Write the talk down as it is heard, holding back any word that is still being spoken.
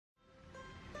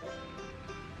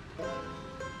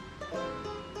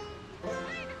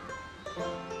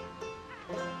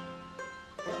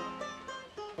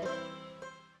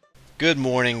Good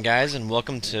morning, guys, and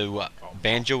welcome to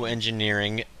Banjo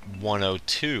Engineering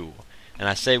 102. And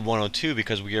I say 102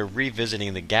 because we are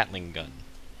revisiting the Gatling gun.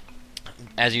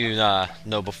 As you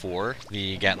know before,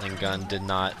 the Gatling gun did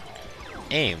not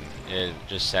aim. It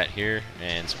just sat here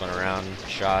and spun around,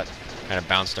 shot, kind of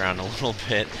bounced around a little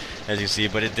bit, as you see,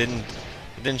 but it didn't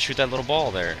shoot that little ball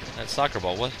there, that soccer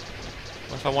ball. What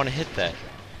if I want to hit that?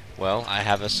 Well, I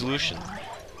have a solution.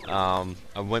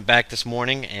 I went back this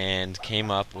morning and came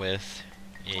up with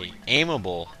a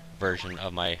aimable version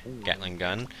of my Gatling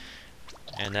gun,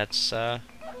 and that's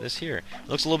this here. It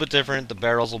looks a little bit different. The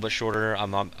barrel's a little bit shorter.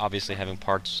 I'm obviously having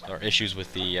parts or issues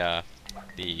with the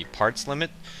parts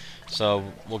limit,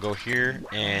 so we'll go here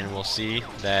and we'll see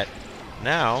that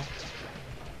now.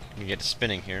 Let me get to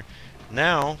spinning here.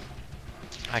 Now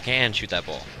I can shoot that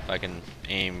ball if I can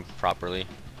aim properly.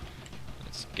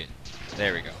 Let's get.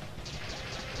 There we go.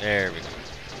 There we go.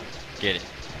 Get it.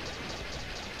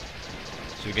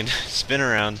 So we can spin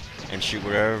around and shoot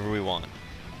wherever we want.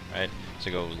 Right? So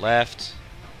go left,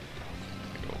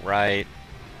 go right,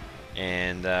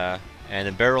 and the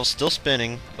barrel's still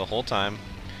spinning the whole time.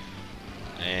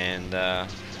 And you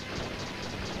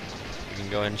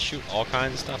can go ahead and shoot all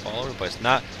kinds of stuff all over the place.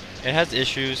 It has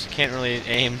issues. Can't really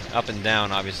aim up and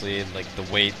down, obviously. Like the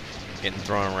weight getting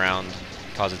thrown around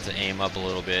causes it to aim up a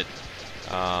little bit.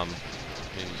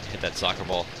 Hit that soccer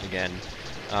ball again.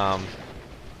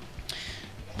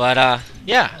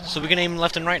 Yeah, so we can aim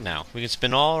left and right now. We can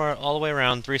spin all the way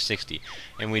around 360.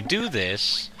 And we do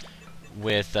this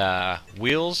with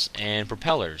wheels and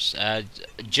propellers.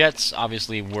 Jets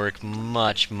obviously work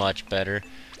much better,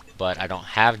 but I don't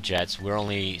have jets. We're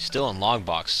only still in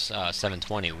Logbox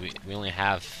 720. We only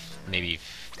have maybe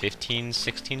 15,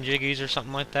 16 jiggies or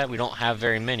something like that. We don't have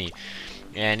very many.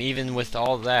 And even with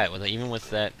all that, even with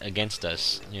that against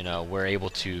us, you know, we're able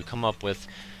to come up with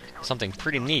something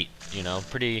pretty neat. You know,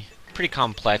 pretty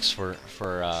complex for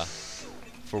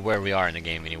where we are in the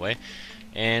game anyway.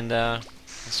 And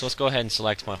so let's go ahead and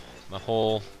select my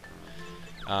whole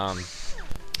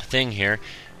thing here,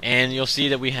 and you'll see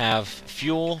that we have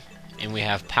fuel, and we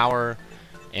have power,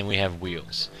 and we have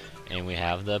wheels, and we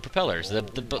have the propellers.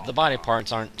 The body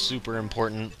parts aren't super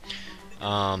important.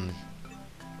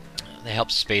 They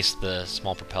help space the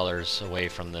small propellers away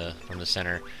from the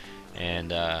center,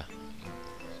 and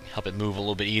help it move a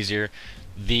little bit easier.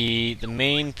 The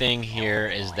main thing here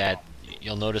is that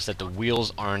you'll notice that the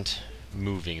wheels aren't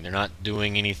moving. They're not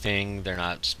doing anything. They're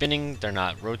not spinning. They're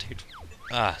not rotating.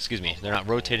 Excuse me. They're not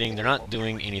rotating. They're not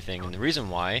doing anything. And the reason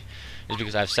why is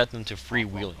because I've set them to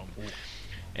freewheeling.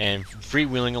 And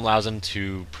freewheeling allows them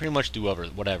to pretty much do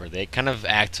whatever. They kind of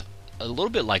act a little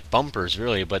bit like bumpers,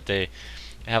 really, but they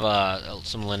have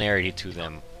some linearity to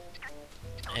them,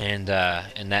 and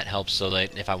that helps so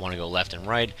that if I want to go left and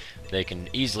right, they can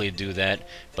easily do that,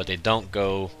 but they don't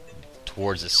go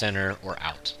towards the center or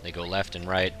out. They go left and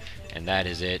right, and that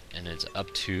is it, and it's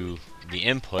up to the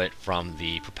input from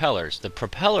the propellers. The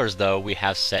propellers, though, we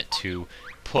have set to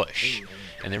push,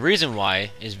 and the reason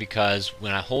why is because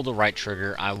when I hold the right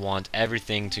trigger, I want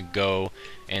everything to go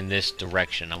in this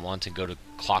direction. I want to go to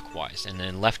clockwise, and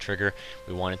then left trigger,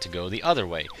 we want it to go the other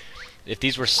way. If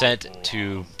these were set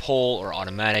to pull or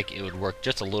automatic, it would work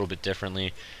just a little bit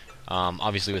differently.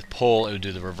 Obviously with pull, it would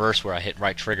do the reverse, where I hit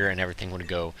right trigger and everything would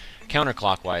go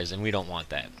counterclockwise, and we don't want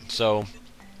that. So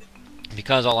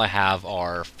because all I have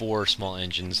are 4 small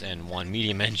engines and 1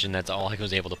 medium engine, that's all I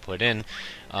was able to put in.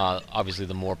 Obviously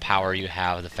the more power you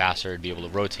have, the faster it'd be able to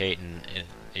rotate, and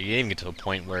you even get to a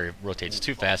point where it rotates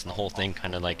too fast and the whole thing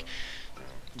kind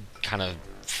of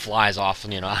flies off,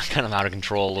 you know, kind of out of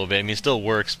control a little bit. I mean, it still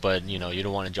works, but you know, you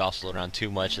don't want to jostle it around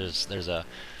too much. There's a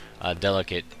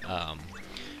delicate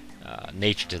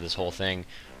nature to this whole thing.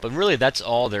 But really, that's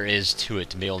all there is to it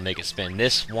to be able to make it spin.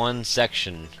 This one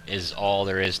section is all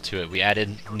there is to it. We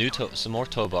added some more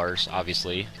tow bars,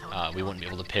 obviously. We wouldn't be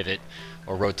able to pivot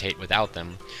or rotate without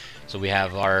them. So we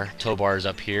have our tow bars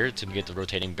up here to get the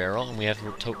rotating barrel, and we have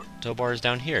tow bars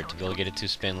down here to be able to get it to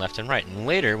spin left and right. And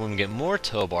later, when we get more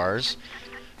tow bars,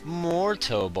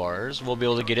 we'll be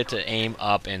able to get it to aim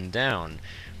up and down.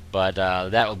 But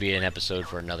that will be an episode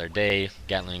for another day.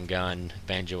 Gatling gun,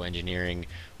 Banjo Engineering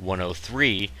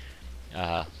 103,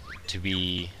 to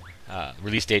be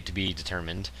release date to be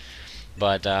determined.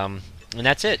 But and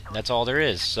that's it. That's all there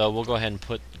is. So we'll go ahead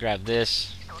and grab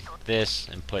this,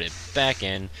 and put it back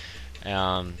in.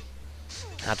 Not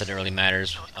that it really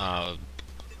matters.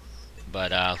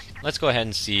 But let's go ahead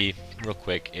and see real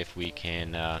quick if we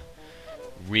can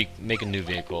make a new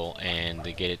vehicle and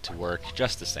get it to work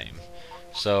just the same.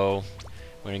 So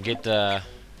we're gonna get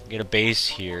a base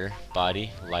here,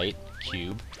 body, light,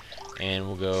 cube, and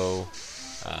we'll go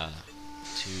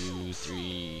 2,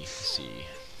 3. Let's see.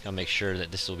 I'll make sure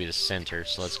that this will be the center.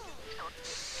 So let's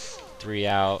 3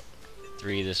 out,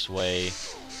 3 this way,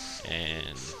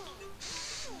 and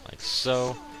like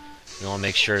so. We want to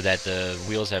make sure that the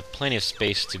wheels have plenty of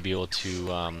space to be able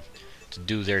to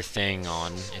do their thing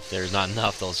on. If there's not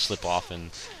enough, they'll slip off and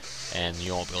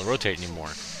you won't be able to rotate anymore.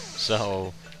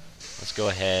 So let's go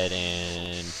ahead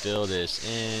and fill this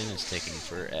in. It's taking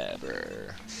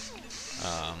forever.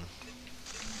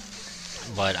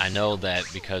 But I know that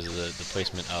because of the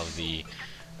placement of the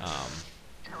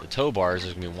tow bars,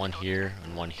 there's going to be one here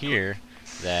and one here,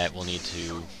 that we'll need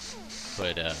to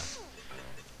put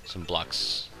some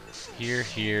blocks here,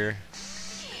 here,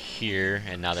 here,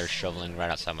 and now they're shoveling right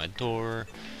outside my door.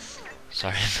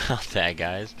 Sorry about that,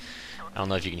 guys. I don't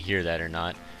know if you can hear that or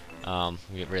not.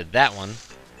 We get rid of that one,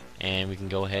 and we can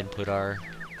go ahead and put our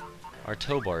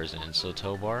tow bars in. So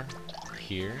tow bar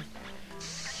here,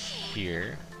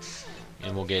 here,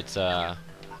 and we'll get some.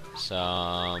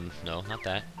 No, not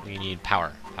that. We need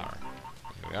power. Power.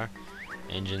 Here we are.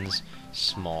 Engines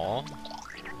small,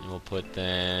 and we'll put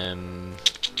them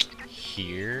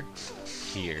here,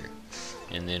 here,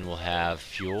 and then we'll have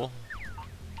fuel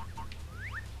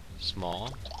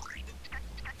small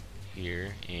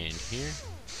here and here,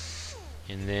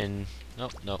 and then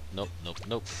nope, nope, nope, nope,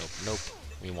 nope, nope, nope.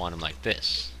 We want them like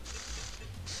this.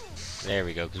 There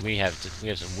we go, because we have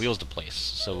some wheels to place.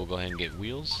 So we'll go ahead and get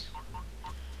wheels.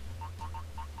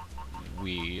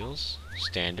 Wheels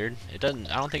standard. It doesn't.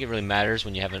 I don't think it really matters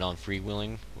when you have it on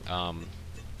freewheeling.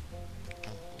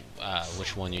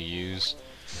 Which one you use,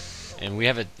 and we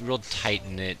have a real tight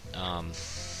knit,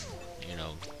 you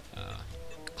know,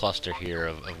 cluster here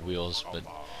of wheels, but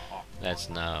that's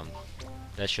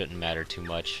that shouldn't matter too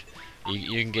much.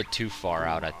 You can get too far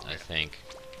out, I think.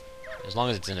 As long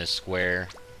as it's in a square,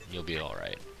 you'll be all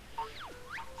right.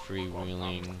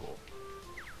 Freewheeling.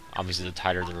 Obviously, the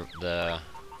tighter the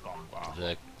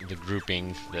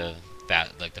grouping, the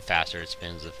faster it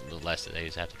spins, the less that they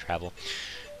have to travel.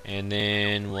 And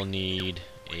then we'll need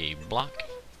a block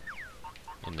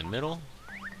in the middle.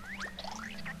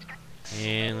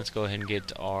 And let's go ahead and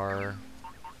get our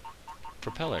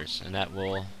propellers, and that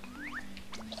will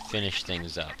finish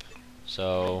things up.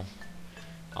 So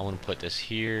I want to put this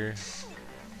here,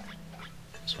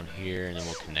 this one here, and then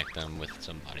we'll connect them with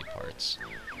some body parts.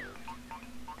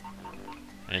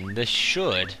 And this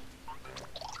should,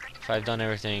 if I've done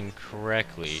everything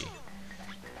correctly,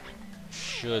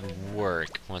 should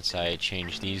work once I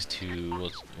change these to,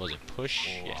 was it push?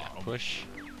 Yeah, push.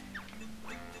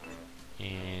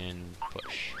 And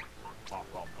push.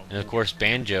 And of course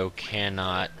Banjo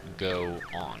cannot go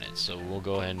on it, so we'll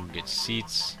go ahead and get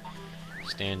seats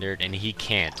standard, and he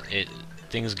can't.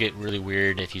 Things get really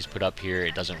weird if he's put up here.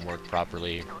 It doesn't work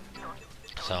properly.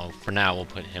 So for now we'll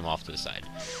put him off to the side,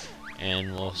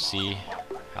 and we'll see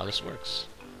how this works.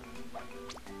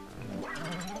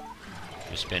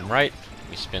 We spin right,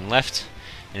 we spin left,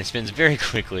 and it spins very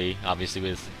quickly,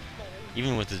 obviously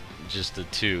even with just the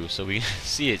two, so we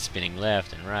see it spinning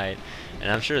left and right, and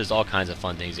I'm sure there's all kinds of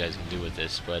fun things you guys can do with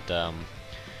this, but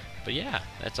yeah,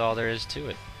 that's all there is to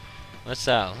it. Let's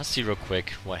see real quick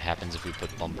what happens if we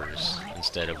put bumpers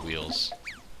instead of wheels.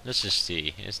 Let's just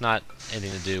see. It's not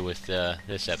anything to do with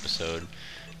this episode,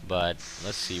 but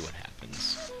let's see what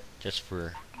happens, just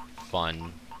for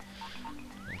fun.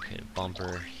 Okay,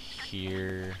 bumper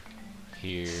here,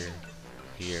 here,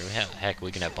 here. Heck,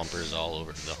 we can have bumpers all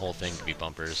over. The whole thing could be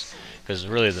bumpers, because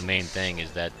really the main thing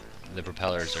is that the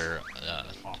propellers are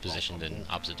positioned in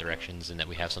opposite directions, and that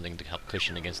we have something to help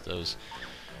cushion against those,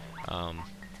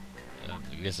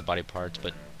 against the body parts.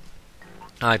 But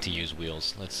I like to use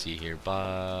wheels. Let's see here.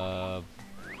 Body,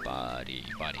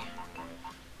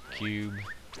 cube.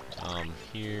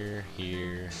 Here,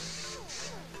 here,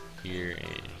 here,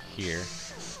 and here.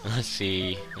 Let's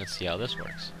see how this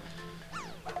works.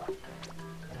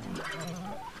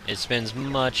 It spins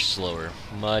much slower,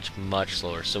 much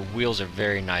slower. So wheels are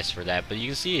very nice for that. But you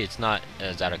can see it's not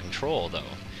as out of control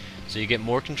though. So you get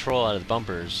more control out of the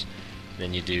bumpers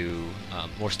than you do,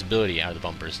 more stability out of the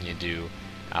bumpers than you do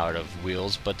out of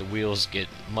wheels. But the wheels get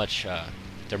much,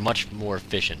 they're much more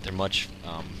efficient. They're much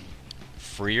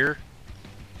freer.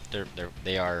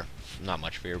 They are not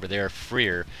much freer, but they are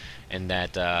freer in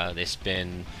that they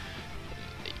spin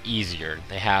easier.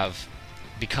 They have,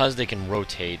 because they can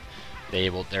rotate,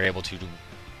 they're able to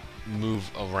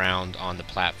move around on the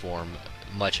platform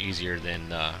much easier than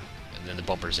the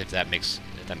bumpers, if that makes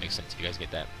sense. If you guys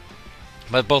get that,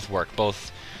 but both work.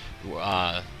 Both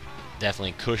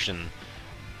definitely cushion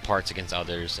parts against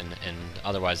others, and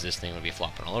otherwise this thing would be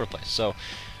flopping all over the place. So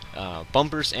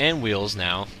bumpers and wheels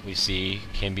now we see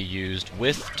can be used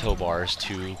with tow bars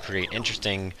to create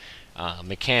interesting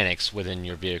mechanics within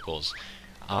your vehicles.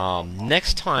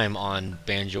 Next time on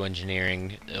Banjo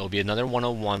Engineering, it'll be another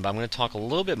 101, but I'm going to talk a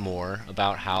little bit more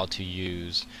about how to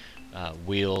use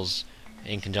wheels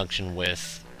in conjunction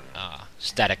with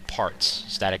static parts.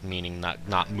 Static meaning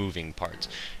not moving parts,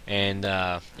 and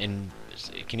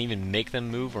it can even make them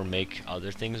move or make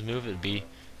other things move.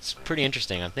 It's pretty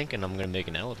interesting. I'm thinking I'm going to make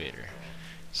an elevator,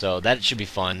 so that should be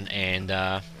fun. And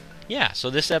yeah, so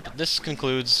this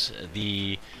concludes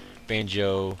the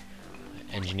Banjo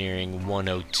Engineering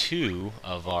 102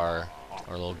 of our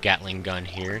little Gatling gun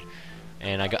here.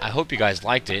 And I hope you guys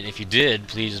liked it. If you did,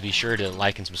 please be sure to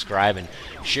like and subscribe and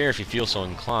share if you feel so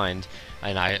inclined.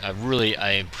 And I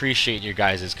appreciate your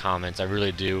guys' comments. I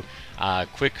really do.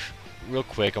 Real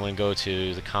quick, I'm going to go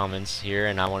to the comments here,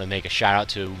 and I want to make a shout out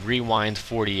to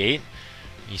Rewind48.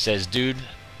 He says, "Dude,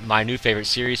 my new favorite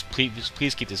series.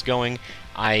 Please keep this going.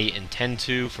 I intend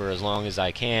to for as long as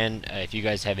I can. If you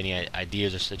guys have any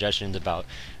ideas or suggestions about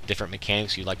different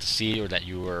mechanics you'd like to see or that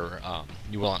you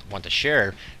want to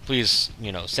share, please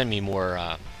send me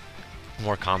more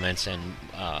comments and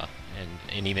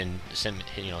even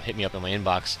hit me up in my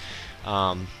inbox."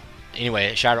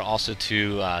 Anyway, shout out also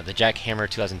to the Jackhammer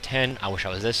 2010. I wish I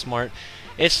was this smart.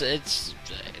 It's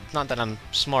not that I'm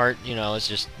smart, it's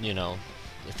just the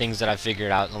things that I've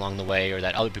figured out along the way or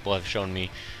that other people have shown me,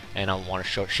 and I want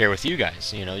to share with you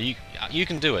guys. You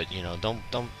can do it.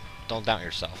 Don't doubt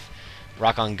yourself.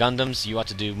 Rock on Gundams. You ought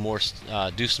to do more,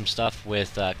 do some stuff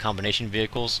with combination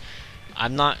vehicles.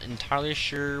 I'm not entirely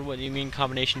sure what you mean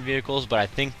combination vehicles, but I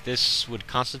think this would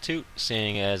constitute,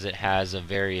 seeing as it has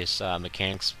various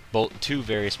mechanics, two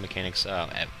various mechanics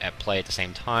at play at the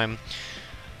same time.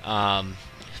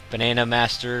 Banana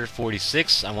Master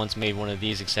 46. I once made one of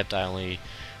these, except I only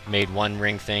made one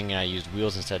ring thing and I used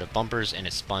wheels instead of bumpers, and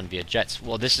it spun via jets.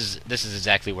 Well, this is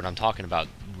exactly what I'm talking about.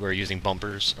 We're using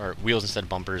bumpers or wheels instead of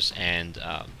bumpers, and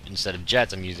instead of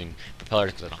jets, I'm using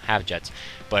propellers because I don't have jets.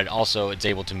 But also, it's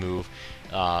able to move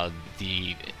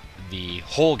the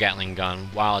whole Gatling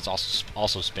gun while it's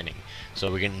also spinning. So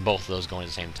we're getting both of those going at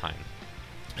the same time.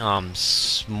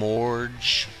 Smorg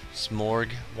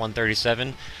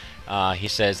 137. He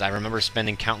says, "I remember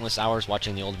spending countless hours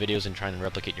watching the old videos and trying to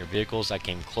replicate your vehicles. I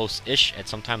came close-ish at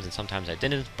sometimes, and sometimes I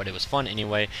didn't, but it was fun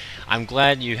anyway." I'm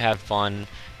glad you have fun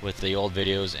with the old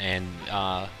videos, and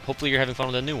hopefully you're having fun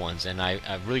with the new ones. And I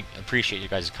really appreciate you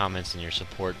guys' comments and your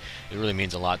support. It really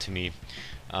means a lot to me.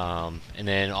 And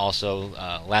then also,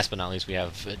 last but not least, we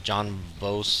have John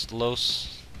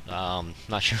Voslos.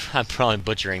 Not sure if I'm probably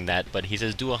butchering that, but he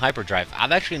says, "Do a hyperdrive."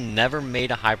 I've actually never made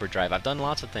a hyperdrive. I've done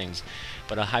lots of things,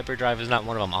 but a hyperdrive is not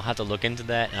one of them. I'll have to look into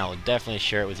that, and I will definitely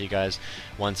share it with you guys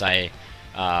once I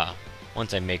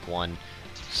make one.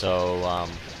 So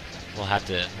we'll have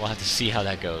to see how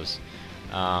that goes.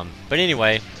 But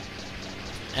anyway,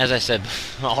 as I said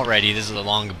already, this is a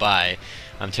long goodbye.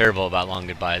 I'm terrible about long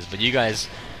goodbyes, but you guys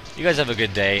have a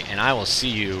good day, and I will see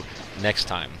you next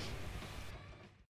time.